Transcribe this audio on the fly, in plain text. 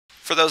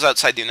For those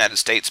outside the United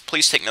States,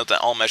 please take note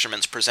that all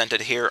measurements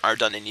presented here are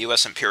done in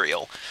US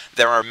Imperial.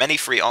 There are many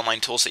free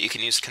online tools that you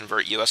can use to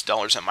convert US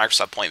dollars and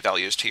Microsoft point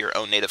values to your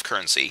own native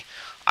currency.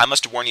 I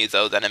must warn you,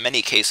 though, that in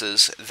many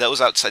cases,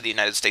 those outside the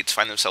United States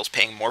find themselves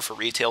paying more for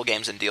retail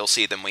games and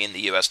DLC than we in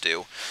the US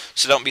do,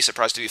 so don't be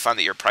surprised if you find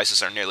that your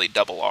prices are nearly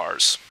double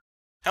ours.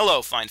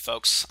 Hello, fine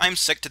folks. I'm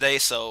sick today,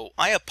 so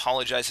I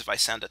apologize if I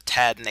sound a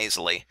tad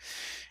nasally.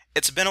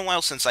 It's been a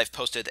while since I've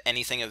posted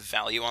anything of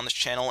value on this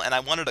channel, and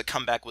I wanted to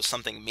come back with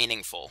something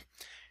meaningful.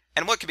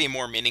 And what could be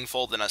more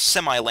meaningful than a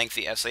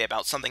semi-lengthy essay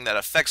about something that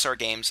affects our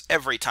games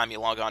every time you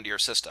log onto your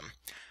system?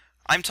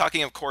 I'm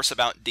talking, of course,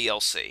 about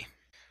DLC.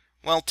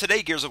 Well,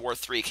 today Gears of War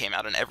 3 came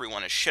out and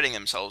everyone is shitting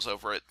themselves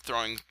over it,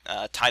 throwing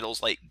titles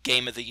like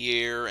Game of the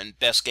Year and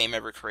Best Game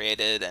Ever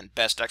Created and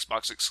Best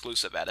Xbox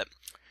Exclusive at it.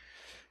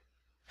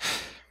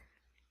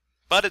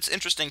 But it's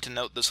interesting to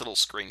note this little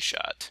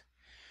screenshot.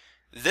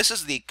 This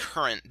is the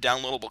current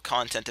downloadable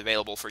content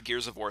available for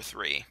Gears of War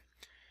 3.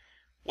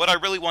 What I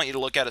really want you to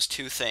look at is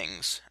two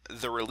things: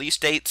 the release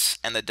dates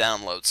and the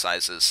download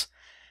sizes.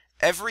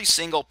 Every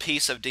single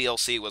piece of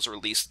DLC was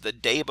released the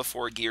day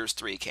before Gears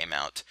 3 came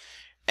out,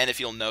 and if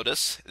you'll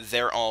notice,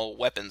 they're all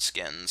weapon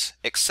skins,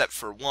 except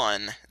for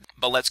one,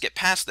 but let's get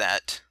past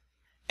that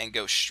and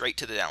go straight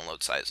to the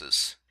download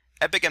sizes.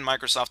 Epic and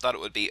Microsoft thought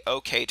it would be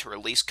okay to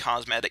release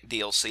cosmetic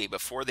DLC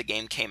before the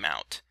game came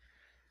out.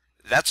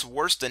 That's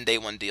worse than Day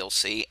 1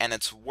 DLC, and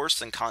it's worse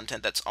than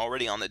content that's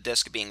already on the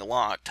disc being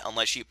locked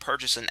unless you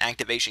purchase an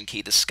activation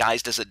key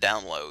disguised as a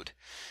download.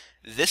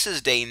 This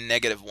is Day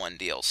 -1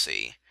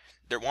 DLC.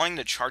 They're wanting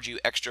to charge you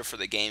extra for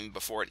the game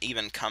before it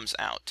even comes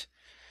out.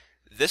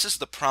 This is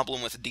the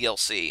problem with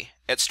DLC.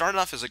 It started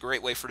off as a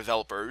great way for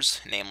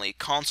developers, namely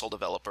console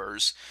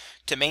developers,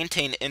 to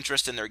maintain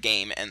interest in their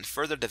game and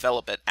further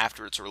develop it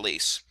after its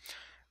release.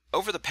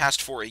 Over the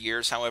past 4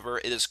 years, however,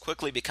 it has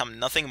quickly become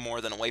nothing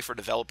more than a way for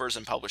developers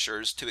and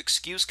publishers to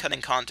excuse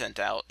cutting content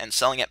out and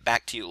selling it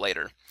back to you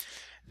later.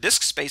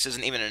 Disk space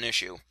isn't even an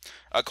issue.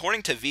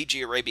 According to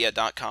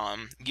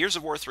VGArabia.com, Gears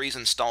of War 3's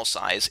install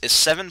size is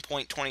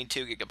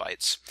 7.22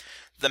 gigabytes.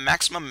 The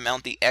maximum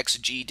amount the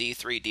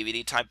XGD3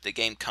 DVD type the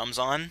game comes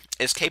on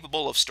is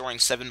capable of storing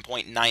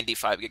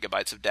 7.95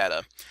 gigabytes of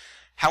data.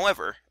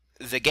 However,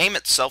 the game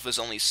itself is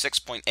only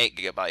 6.8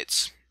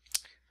 gigabytes.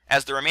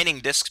 As the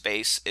remaining disk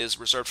space is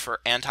reserved for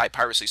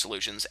anti-piracy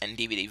solutions and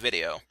DVD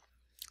video.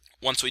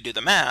 Once we do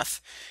the math,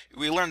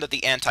 we learn that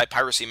the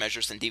anti-piracy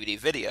measures in DVD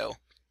video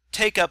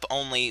take up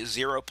only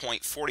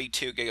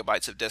 0.42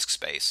 gigabytes of disk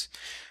space.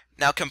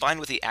 Now combined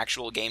with the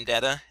actual game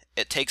data,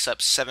 it takes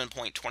up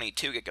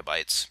 7.22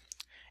 gigabytes.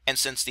 And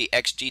since the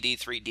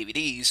XGD3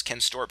 DVDs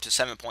can store up to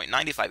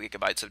 7.95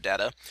 gigabytes of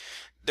data,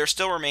 there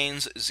still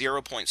remains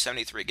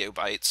 0.73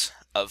 gigabytes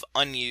of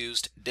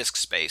unused disk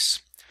space.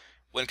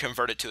 When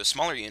converted to a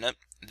smaller unit,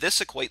 this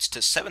equates to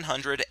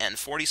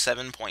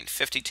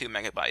 747.52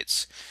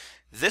 megabytes.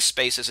 This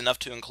space is enough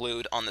to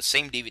include on the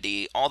same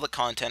DVD all the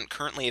content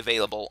currently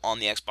available on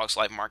the Xbox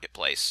Live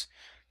Marketplace.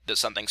 Does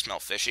something smell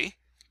fishy?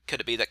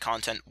 Could it be that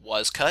content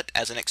was cut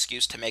as an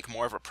excuse to make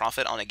more of a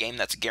profit on a game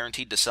that's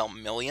guaranteed to sell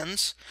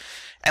millions?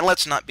 And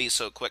let's not be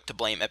so quick to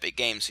blame Epic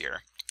Games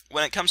here.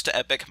 When it comes to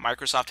Epic,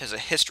 Microsoft has a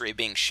history of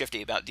being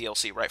shifty about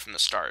DLC right from the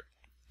start.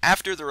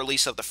 After the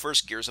release of the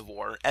first Gears of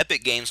War,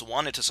 Epic Games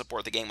wanted to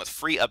support the game with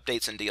free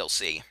updates and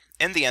DLC.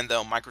 In the end,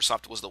 though,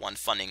 Microsoft was the one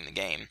funding the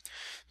game.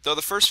 Though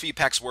the first few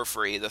packs were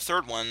free, the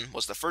third one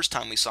was the first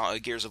time we saw a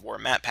Gears of War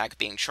map pack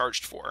being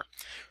charged for.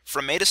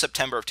 From May to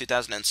September of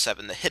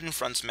 2007, the Hidden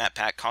Fronts map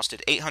pack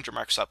costed 800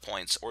 Microsoft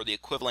points, or the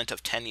equivalent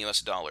of $10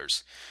 US.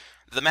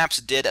 The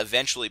maps did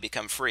eventually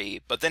become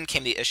free, but then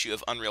came the issue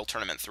of Unreal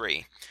Tournament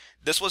 3.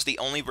 This was the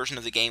only version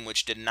of the game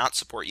which did not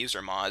support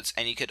user mods,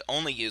 and you could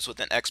only use with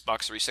an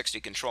Xbox 360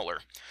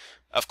 controller.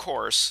 Of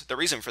course, the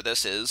reason for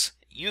this is,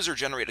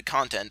 user-generated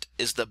content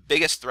is the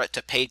biggest threat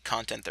to paid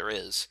content there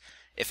is.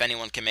 If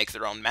anyone can make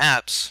their own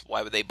maps,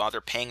 why would they bother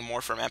paying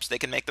more for maps they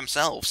can make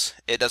themselves?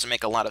 It doesn't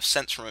make a lot of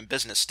sense from a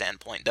business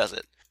standpoint, does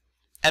it?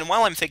 And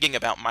while I'm thinking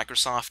about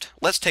Microsoft,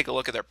 let's take a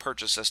look at their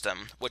purchase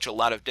system, which a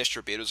lot of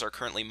distributors are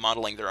currently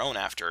modeling their own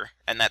after,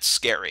 and that's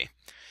scary.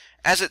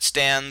 As it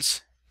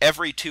stands,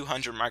 every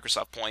 200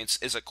 Microsoft points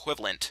is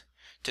equivalent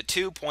to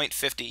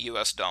 $2.50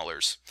 US.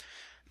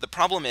 The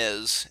problem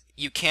is,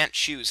 you can't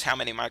choose how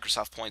many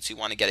Microsoft points you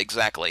want to get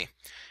exactly.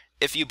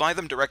 If you buy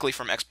them directly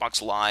from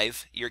Xbox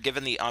Live, you're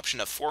given the option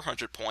of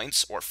 400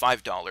 points, or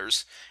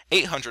 $5,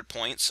 800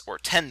 points, or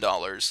 $10,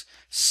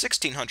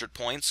 1,600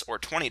 points, or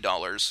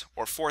 $20,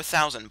 or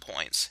 4,000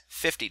 points,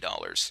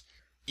 $50.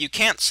 You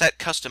can't set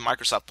custom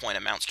Microsoft point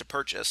amounts to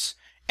purchase,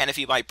 and if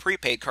you buy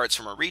prepaid cards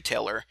from a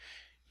retailer,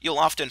 you'll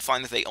often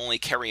find that they only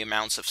carry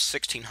amounts of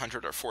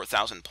 1,600 or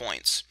 4,000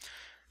 points.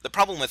 The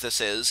problem with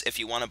this is, if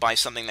you want to buy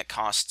something that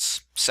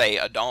costs, say,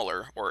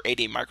 $1 or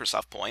 80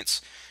 Microsoft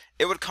points,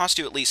 it would cost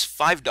you at least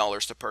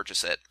 $5 to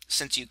purchase it.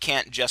 Since you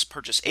can't just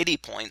purchase 80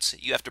 points,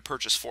 you have to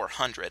purchase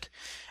 400.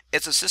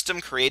 It's a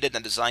system created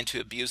and designed to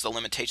abuse the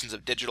limitations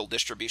of digital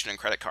distribution and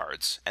credit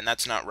cards, and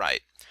that's not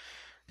right.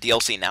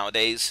 DLC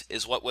nowadays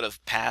is what would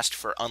have passed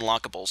for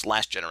unlockables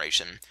last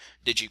generation.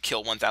 Did you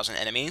kill 1,000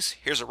 enemies?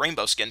 Here's a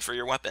rainbow skin for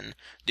your weapon.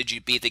 Did you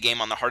beat the game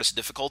on the hardest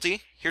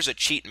difficulty? Here's a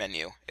cheat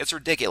menu. It's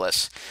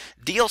ridiculous.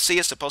 DLC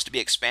is supposed to be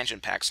expansion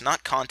packs,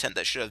 not content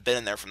that should have been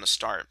in there from the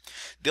start.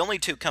 The only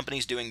two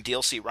companies doing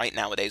DLC right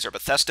nowadays are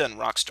Bethesda and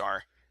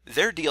Rockstar.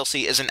 Their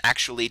DLC isn't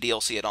actually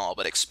DLC at all,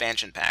 but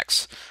expansion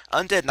packs.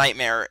 Undead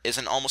Nightmare is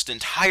an almost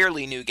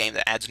entirely new game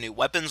that adds new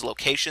weapons,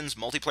 locations,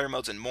 multiplayer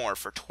modes, and more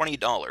for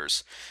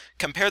 $20.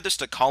 Compare this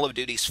to Call of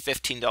Duty's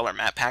 $15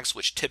 map packs,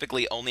 which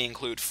typically only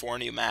include 4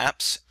 new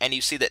maps, and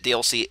you see that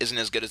DLC isn't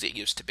as good as it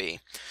used to be.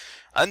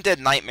 Undead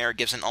Nightmare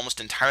gives an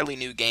almost entirely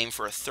new game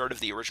for a third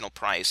of the original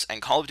price,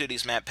 and Call of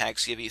Duty's map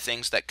packs give you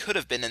things that could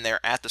have been in there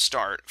at the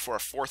start for a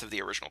fourth of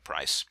the original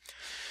price.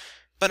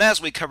 But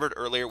as we covered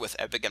earlier with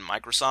Epic and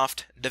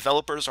Microsoft,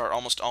 developers are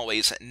almost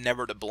always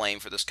never to blame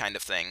for this kind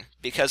of thing,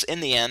 because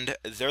in the end,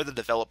 they're the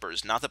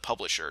developers, not the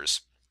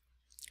publishers.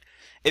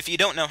 If you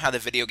don't know how the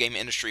video game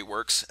industry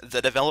works,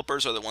 the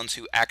developers are the ones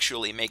who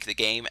actually make the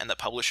game, and the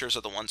publishers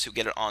are the ones who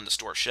get it on the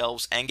store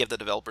shelves and give the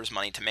developers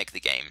money to make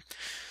the game.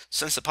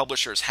 Since the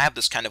publishers have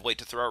this kind of weight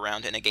to throw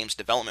around in a game's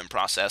development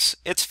process,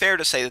 it's fair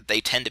to say that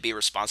they tend to be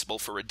responsible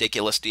for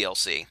ridiculous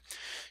DLC.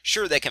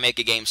 Sure, they can make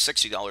a game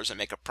 $60 and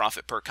make a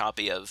profit per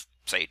copy of,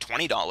 say,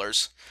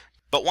 $20,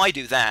 but why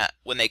do that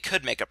when they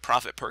could make a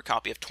profit per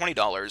copy of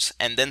 $20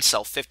 and then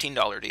sell $15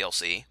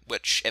 DLC,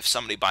 which, if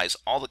somebody buys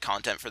all the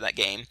content for that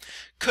game,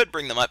 could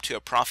bring them up to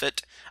a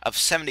profit of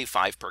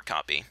 $75 per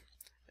copy?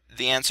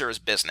 The answer is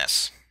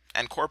business,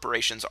 and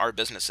corporations are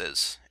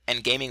businesses,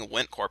 and gaming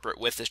went corporate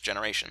with this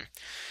generation.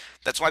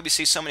 That's why we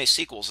see so many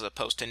sequels as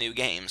opposed to new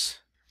games.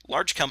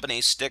 Large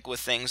companies stick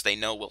with things they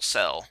know will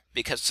sell,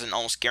 because it's an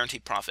almost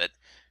guaranteed profit.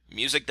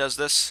 Music does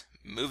this,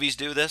 movies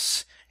do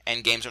this,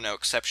 and games are no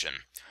exception.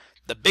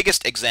 The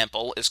biggest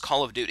example is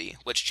Call of Duty,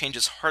 which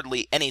changes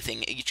hardly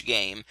anything each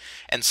game,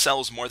 and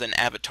sells more than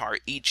Avatar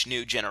each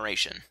new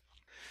generation.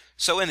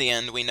 So in the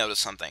end, we notice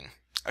something.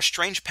 A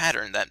strange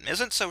pattern that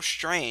isn't so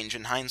strange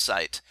in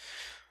hindsight.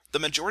 The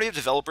majority of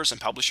developers and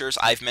publishers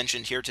I've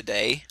mentioned here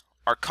today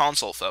are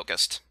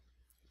console-focused.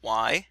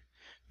 Why?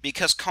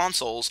 Because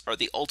consoles are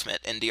the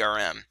ultimate in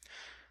DRM.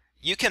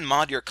 You can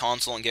mod your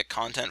console and get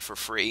content for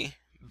free,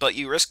 but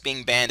you risk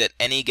being banned at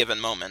any given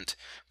moment.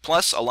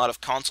 Plus, a lot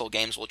of console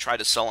games will try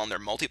to sell on their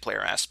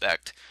multiplayer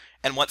aspect.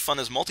 And what fun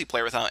is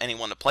multiplayer without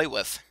anyone to play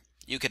with?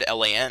 You could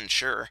LAN,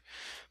 sure.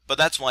 But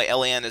that's why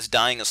LAN is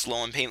dying a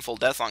slow and painful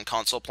death on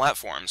console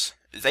platforms.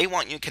 They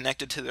want you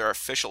connected to their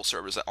official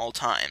servers at all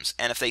times,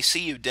 and if they see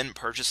you didn't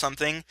purchase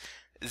something,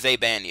 they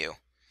ban you.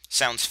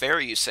 Sounds fair,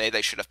 you say,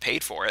 they should have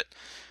paid for it.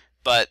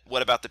 But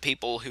what about the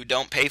people who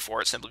don't pay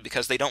for it simply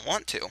because they don't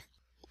want to?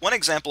 One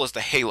example is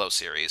the Halo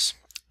series.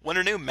 When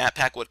a new map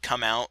pack would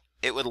come out,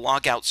 it would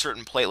log out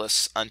certain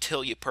playlists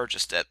until you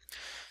purchased it.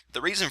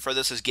 The reason for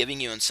this is giving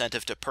you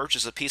incentive to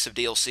purchase a piece of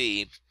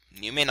DLC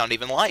you may not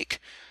even like.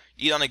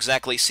 You don't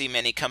exactly see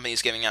many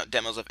companies giving out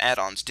demos of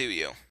add-ons, do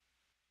you?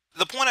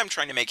 The point I'm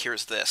trying to make here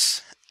is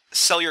this.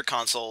 Sell your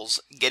consoles,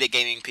 get a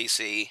gaming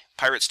PC,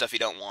 pirate stuff you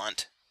don't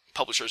want.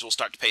 Publishers will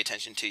start to pay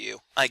attention to you.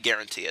 I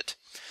guarantee it.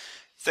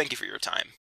 Thank you for your time.